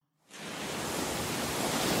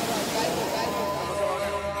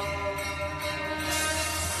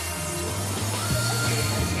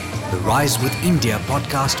Rise with India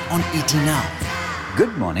podcast on ET Now.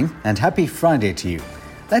 Good morning and happy Friday to you.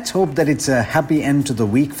 Let's hope that it's a happy end to the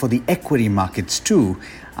week for the equity markets too,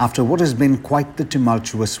 after what has been quite the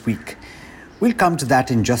tumultuous week. We'll come to that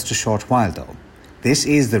in just a short while though. This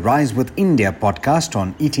is the Rise with India podcast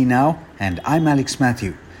on ET Now and I'm Alex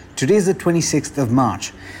Matthew. Today is the 26th of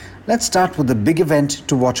March. Let's start with the big event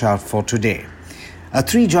to watch out for today. A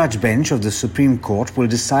three-judge bench of the Supreme Court will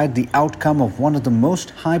decide the outcome of one of the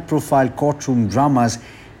most high-profile courtroom dramas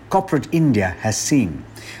corporate India has seen.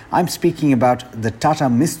 I'm speaking about the Tata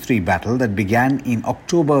Mistry battle that began in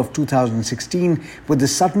October of 2016 with the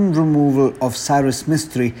sudden removal of Cyrus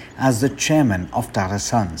Mistry as the chairman of Tata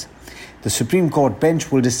Sons. The Supreme Court bench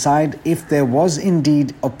will decide if there was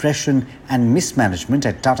indeed oppression and mismanagement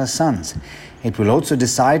at Tata Sons. It will also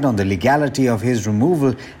decide on the legality of his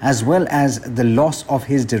removal as well as the loss of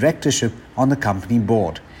his directorship on the company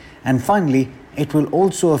board. And finally, it will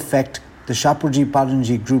also affect the Shapoorji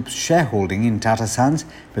Pallonji Group's shareholding in Tata Sons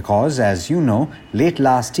because, as you know, late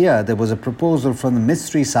last year there was a proposal from the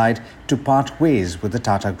Mistry side to part ways with the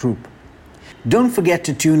Tata Group. Don't forget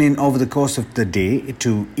to tune in over the course of the day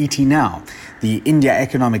to ET Now. The India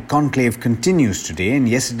Economic Conclave continues today, and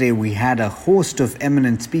yesterday we had a host of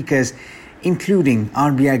eminent speakers including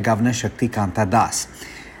RBI Governor Shaktikanta Das.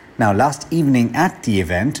 Now, last evening at the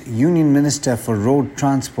event, Union Minister for Road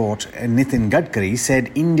Transport Nitin Gadkari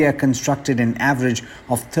said India constructed an average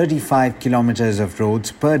of 35 kilometers of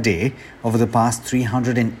roads per day over the past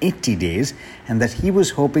 380 days and that he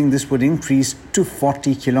was hoping this would increase to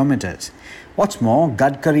 40 kilometers. What's more,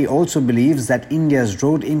 Gadkari also believes that India's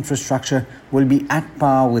road infrastructure will be at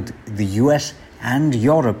par with the US and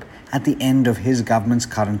Europe at the end of his government's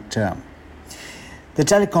current term. The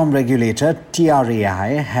telecom regulator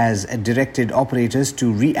TRAI has directed operators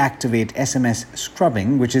to reactivate SMS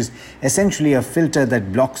scrubbing, which is essentially a filter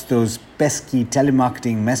that blocks those pesky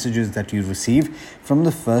telemarketing messages that you receive from the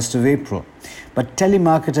 1st of April. But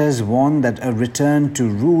telemarketers warn that a return to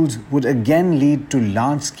rules would again lead to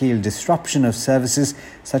large-scale disruption of services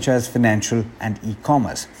such as financial and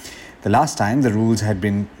e-commerce. The last time the rules had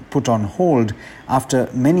been put on hold after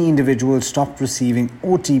many individuals stopped receiving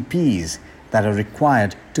OTPs that are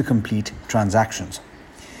required to complete transactions.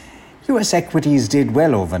 US equities did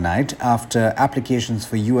well overnight after applications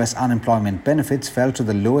for US unemployment benefits fell to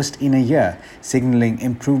the lowest in a year, signaling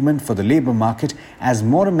improvement for the labor market as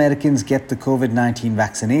more Americans get the COVID-19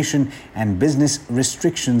 vaccination and business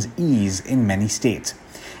restrictions ease in many states.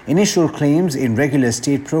 Initial claims in regular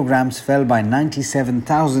state programs fell by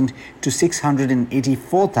 97,000 to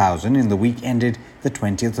 684,000 in the week ended the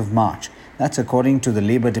 20th of March. That's according to the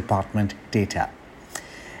Labor Department data.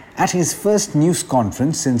 At his first news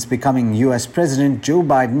conference since becoming US President, Joe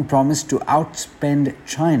Biden promised to outspend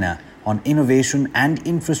China on innovation and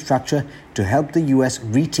infrastructure to help the US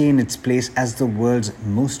retain its place as the world's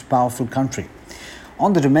most powerful country.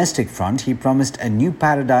 On the domestic front, he promised a new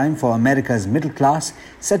paradigm for America's middle class,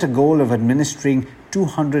 set a goal of administering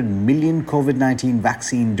 200 million COVID-19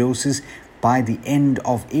 vaccine doses by the end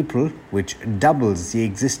of April, which doubles the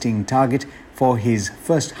existing target for his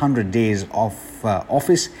first 100 days of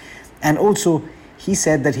office. And also, he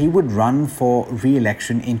said that he would run for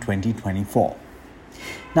re-election in 2024.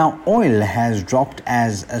 Now, oil has dropped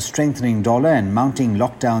as a strengthening dollar and mounting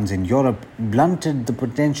lockdowns in Europe blunted the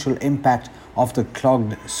potential impact of the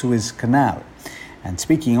clogged Suez Canal. And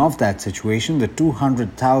speaking of that situation, the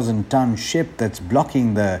 200,000-ton ship that's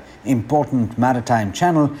blocking the important maritime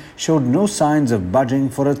channel showed no signs of budging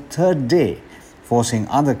for a third day, forcing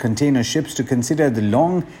other container ships to consider the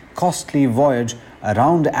long, costly voyage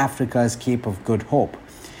around Africa's Cape of Good Hope.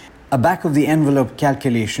 A back-of-the-envelope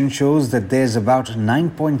calculation shows that there's about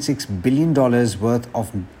 $9.6 billion worth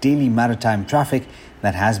of daily maritime traffic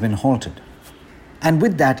that has been halted. And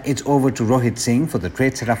with that, it's over to Rohit Singh for the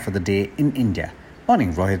trade setup for the day in India.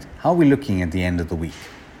 Morning, Rohit. How are we looking at the end of the week?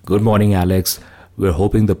 Good morning, Alex. We're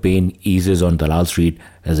hoping the pain eases on Dalal Street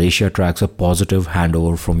as Asia tracks a positive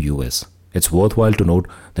handover from US. It's worthwhile to note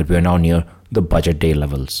that we are now near the budget day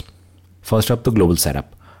levels. First up, the global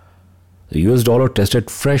setup. The US dollar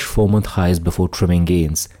tested fresh 4-month highs before trimming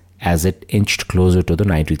gains as it inched closer to the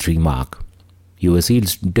 93 mark. US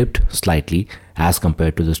yields dipped slightly as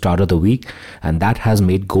compared to the start of the week, and that has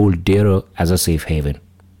made gold dearer as a safe haven.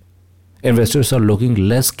 Investors are looking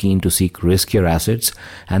less keen to seek riskier assets,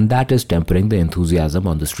 and that is tempering the enthusiasm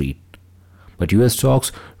on the street. But US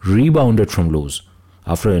stocks rebounded from lows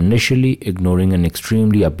after initially ignoring an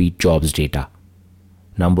extremely upbeat jobs data.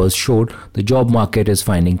 Numbers showed the job market is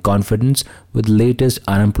finding confidence with latest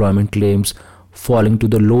unemployment claims falling to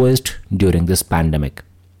the lowest during this pandemic.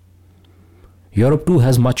 Europe too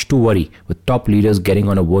has much to worry, with top leaders getting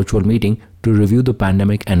on a virtual meeting to review the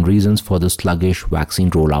pandemic and reasons for the sluggish vaccine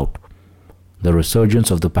rollout. The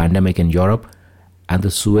resurgence of the pandemic in Europe and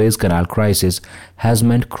the Suez Canal crisis has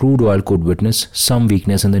meant crude oil could witness some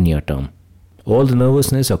weakness in the near term. All the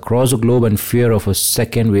nervousness across the globe and fear of a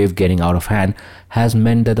second wave getting out of hand has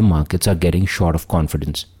meant that the markets are getting short of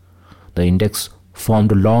confidence. The index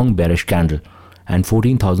formed a long bearish candle, and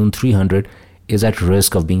 14,300 is at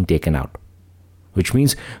risk of being taken out, which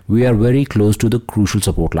means we are very close to the crucial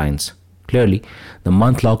support lines. Clearly, the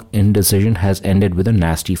month-long indecision has ended with a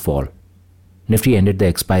nasty fall. Nifty ended the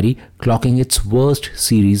expiry clocking its worst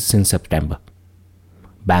series since September.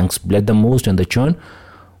 Banks bled the most in the churn,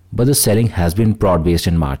 but the selling has been broad-based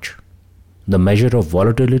in March. The measure of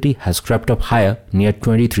volatility has crept up higher near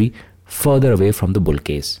 23, further away from the bull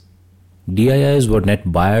case. DIIs were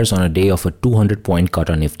net buyers on a day of a 200-point cut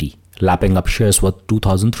on Nifty, lapping up shares worth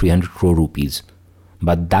 2,300 crore rupees.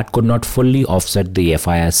 But that could not fully offset the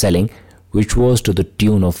FII selling, which was to the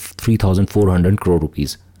tune of 3,400 crore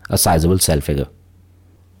rupees, a sizable sell figure.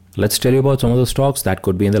 Let's tell you about some of the stocks that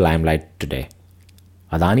could be in the limelight today.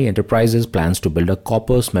 Adani Enterprises plans to build a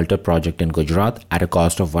copper smelter project in Gujarat at a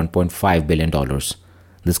cost of $1.5 billion.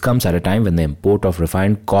 This comes at a time when the import of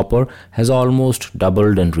refined copper has almost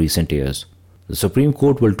doubled in recent years. The Supreme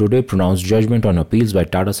Court will today pronounce judgment on appeals by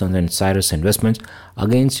Tata Sons and Cyrus Investments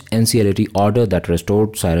against NCLAT order that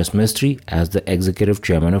restored Cyrus Mistry as the executive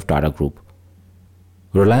chairman of Tata Group.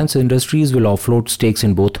 Reliance Industries will offload stakes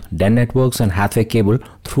in both DEN Networks and Hathway Cable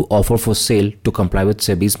through offer for sale to comply with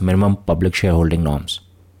SEBI's minimum public shareholding norms.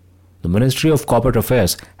 The Ministry of Corporate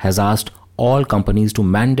Affairs has asked all companies to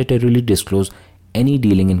mandatorily disclose any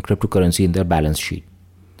dealing in cryptocurrency in their balance sheet.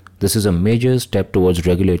 This is a major step towards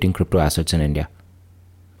regulating crypto assets in India.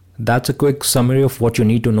 That's a quick summary of what you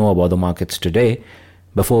need to know about the markets today.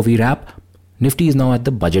 Before we wrap, Nifty is now at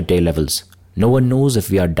the budget day levels. No one knows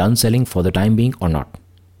if we are done selling for the time being or not,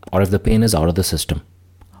 or if the pain is out of the system.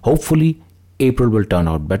 Hopefully, April will turn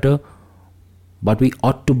out better, but we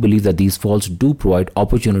ought to believe that these falls do provide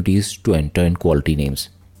opportunities to enter in quality names.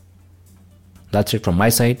 That's it from my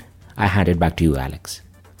side. I hand it back to you, Alex.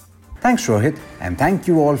 Thanks, Rohit, and thank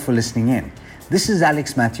you all for listening in. This is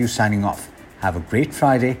Alex Matthews signing off. Have a great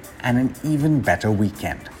Friday and an even better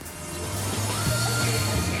weekend.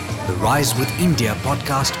 The Rise with India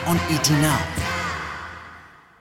podcast on ET Now.